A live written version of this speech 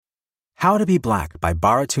How to Be Black by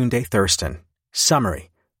Baratunde Thurston.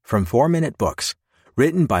 Summary from 4-Minute Books.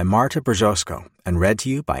 Written by Marta Brzosko and read to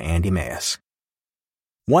you by Andy Mayes.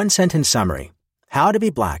 One-sentence summary. How to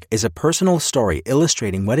Be Black is a personal story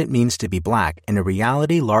illustrating what it means to be black in a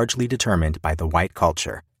reality largely determined by the white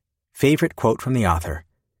culture. Favorite quote from the author.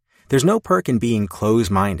 There's no perk in being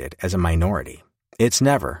close-minded as a minority. It's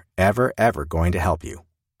never, ever, ever going to help you.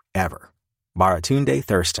 Ever. Baratunde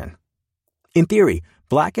Thurston. In theory,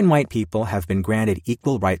 black and white people have been granted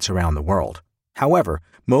equal rights around the world. However,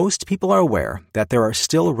 most people are aware that there are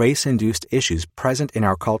still race-induced issues present in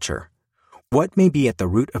our culture. What may be at the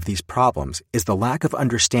root of these problems is the lack of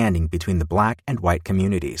understanding between the black and white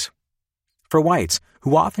communities. For whites,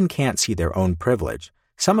 who often can't see their own privilege,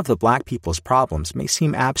 some of the black people's problems may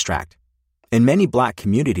seem abstract. In many black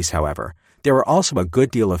communities, however, there are also a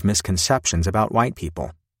good deal of misconceptions about white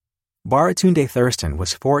people. Baratunde Thurston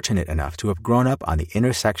was fortunate enough to have grown up on the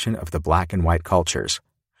intersection of the black and white cultures.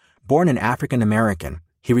 Born an African American,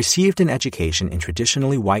 he received an education in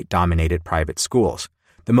traditionally white-dominated private schools,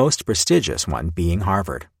 the most prestigious one being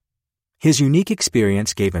Harvard. His unique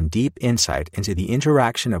experience gave him deep insight into the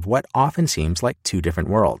interaction of what often seems like two different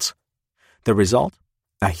worlds. The result?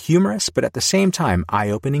 A humorous but at the same time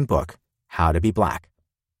eye-opening book, How to Be Black.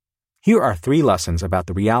 Here are 3 lessons about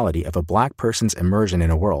the reality of a black person's immersion in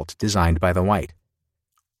a world designed by the white.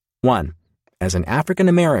 1. As an African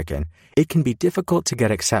American, it can be difficult to get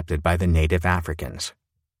accepted by the native Africans.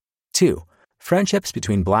 2. Friendships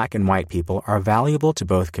between black and white people are valuable to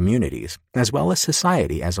both communities, as well as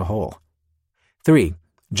society as a whole. 3.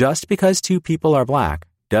 Just because 2 people are black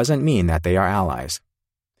doesn't mean that they are allies.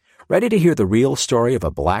 Ready to hear the real story of a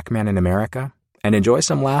black man in America and enjoy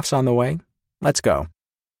some laughs on the way? Let's go.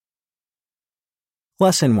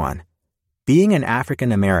 Lesson 1. Being an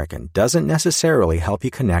African American doesn't necessarily help you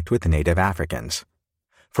connect with native Africans.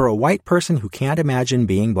 For a white person who can't imagine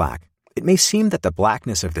being black, it may seem that the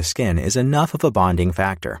blackness of the skin is enough of a bonding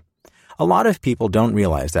factor. A lot of people don't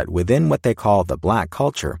realize that within what they call the black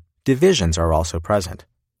culture, divisions are also present.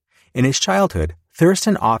 In his childhood,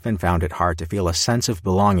 Thurston often found it hard to feel a sense of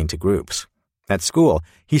belonging to groups. At school,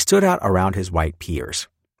 he stood out around his white peers.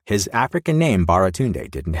 His African name, Baratunde,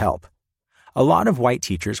 didn't help. A lot of white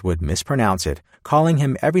teachers would mispronounce it, calling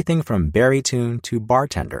him everything from Baratunde to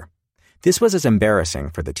bartender. This was as embarrassing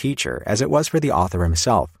for the teacher as it was for the author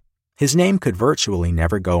himself. His name could virtually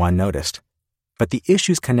never go unnoticed. But the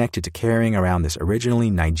issues connected to carrying around this originally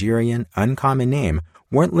Nigerian, uncommon name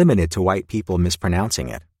weren't limited to white people mispronouncing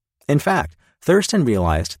it. In fact, Thurston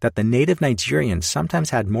realized that the native Nigerians sometimes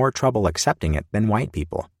had more trouble accepting it than white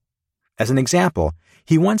people. As an example,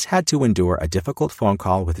 he once had to endure a difficult phone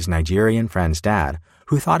call with his Nigerian friend's dad,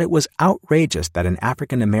 who thought it was outrageous that an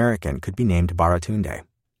African American could be named Baratunde.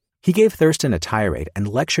 He gave Thurston a tirade and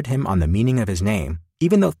lectured him on the meaning of his name,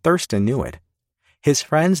 even though Thurston knew it. His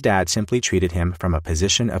friend's dad simply treated him from a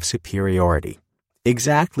position of superiority,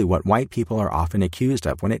 exactly what white people are often accused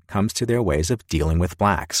of when it comes to their ways of dealing with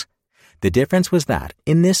blacks. The difference was that,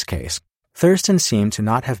 in this case, Thurston seemed to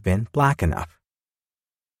not have been black enough.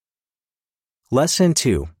 Lesson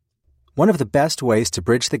 2. One of the best ways to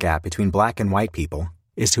bridge the gap between black and white people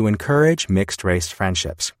is to encourage mixed-race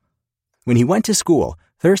friendships. When he went to school,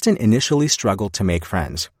 Thurston initially struggled to make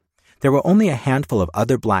friends. There were only a handful of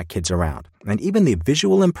other black kids around, and even the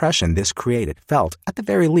visual impression this created felt, at the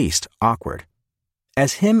very least, awkward.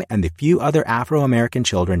 As him and the few other Afro-American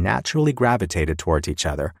children naturally gravitated towards each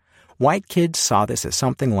other, white kids saw this as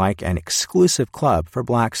something like an exclusive club for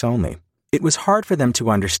blacks only. It was hard for them to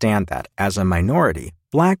understand that, as a minority,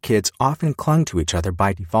 black kids often clung to each other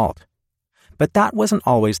by default. But that wasn't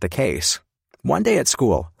always the case. One day at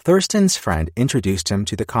school, Thurston's friend introduced him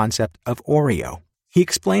to the concept of Oreo. He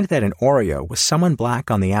explained that an Oreo was someone black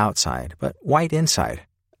on the outside, but white inside.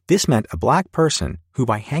 This meant a black person who,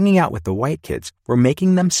 by hanging out with the white kids, were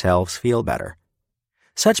making themselves feel better.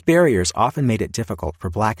 Such barriers often made it difficult for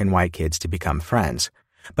black and white kids to become friends.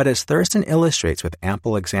 But as Thurston illustrates with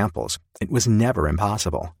ample examples, it was never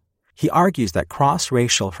impossible. He argues that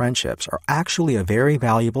cross-racial friendships are actually a very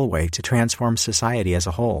valuable way to transform society as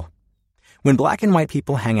a whole. When black and white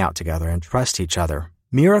people hang out together and trust each other,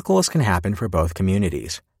 miracles can happen for both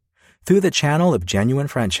communities. Through the channel of genuine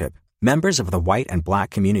friendship, members of the white and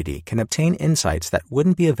black community can obtain insights that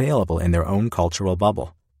wouldn't be available in their own cultural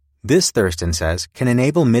bubble. This, Thurston says, can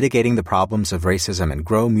enable mitigating the problems of racism and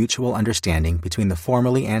grow mutual understanding between the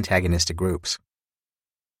formerly antagonistic groups.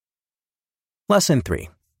 Lesson 3.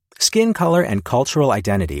 Skin color and cultural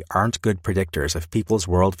identity aren't good predictors of people's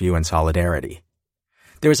worldview and solidarity.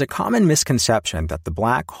 There is a common misconception that the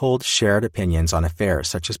black hold shared opinions on affairs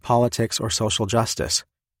such as politics or social justice.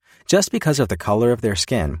 Just because of the color of their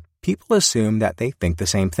skin, people assume that they think the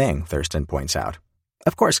same thing, Thurston points out.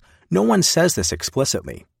 Of course, no one says this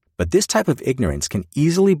explicitly, but this type of ignorance can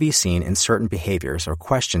easily be seen in certain behaviors or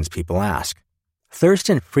questions people ask.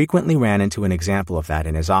 Thurston frequently ran into an example of that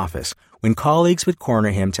in his office when colleagues would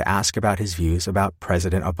corner him to ask about his views about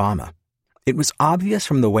President Obama. It was obvious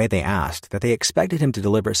from the way they asked that they expected him to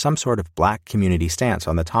deliver some sort of Black community stance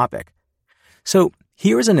on the topic. So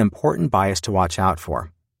here is an important bias to watch out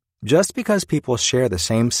for. Just because people share the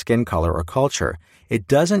same skin color or culture, it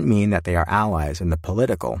doesn't mean that they are allies in the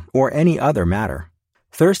political or any other matter.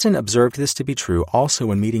 Thurston observed this to be true also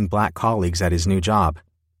when meeting Black colleagues at his new job.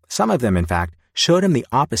 Some of them, in fact, showed him the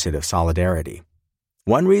opposite of solidarity.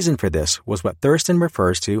 One reason for this was what Thurston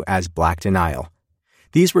refers to as Black denial.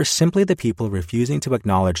 These were simply the people refusing to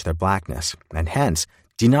acknowledge their Blackness, and hence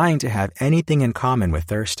denying to have anything in common with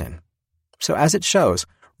Thurston. So as it shows,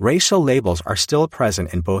 racial labels are still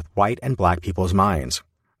present in both white and Black people's minds.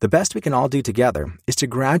 The best we can all do together is to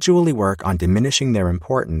gradually work on diminishing their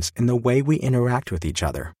importance in the way we interact with each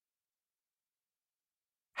other.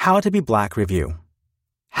 How to be Black review.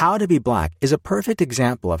 How to be Black is a perfect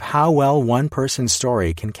example of how well one person's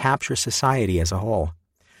story can capture society as a whole.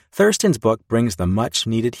 Thurston's book brings the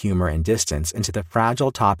much-needed humor and distance into the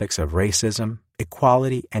fragile topics of racism,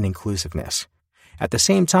 equality, and inclusiveness. At the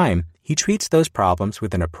same time, he treats those problems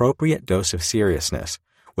with an appropriate dose of seriousness,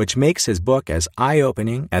 which makes his book as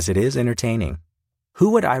eye-opening as it is entertaining.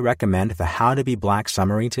 Who would I recommend the How to Be Black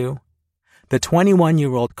summary to? The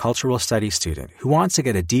 21-year-old cultural studies student who wants to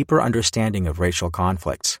get a deeper understanding of racial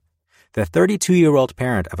conflicts. The 32-year-old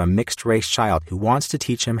parent of a mixed-race child who wants to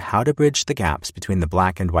teach him how to bridge the gaps between the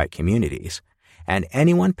Black and white communities. And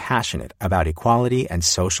anyone passionate about equality and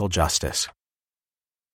social justice.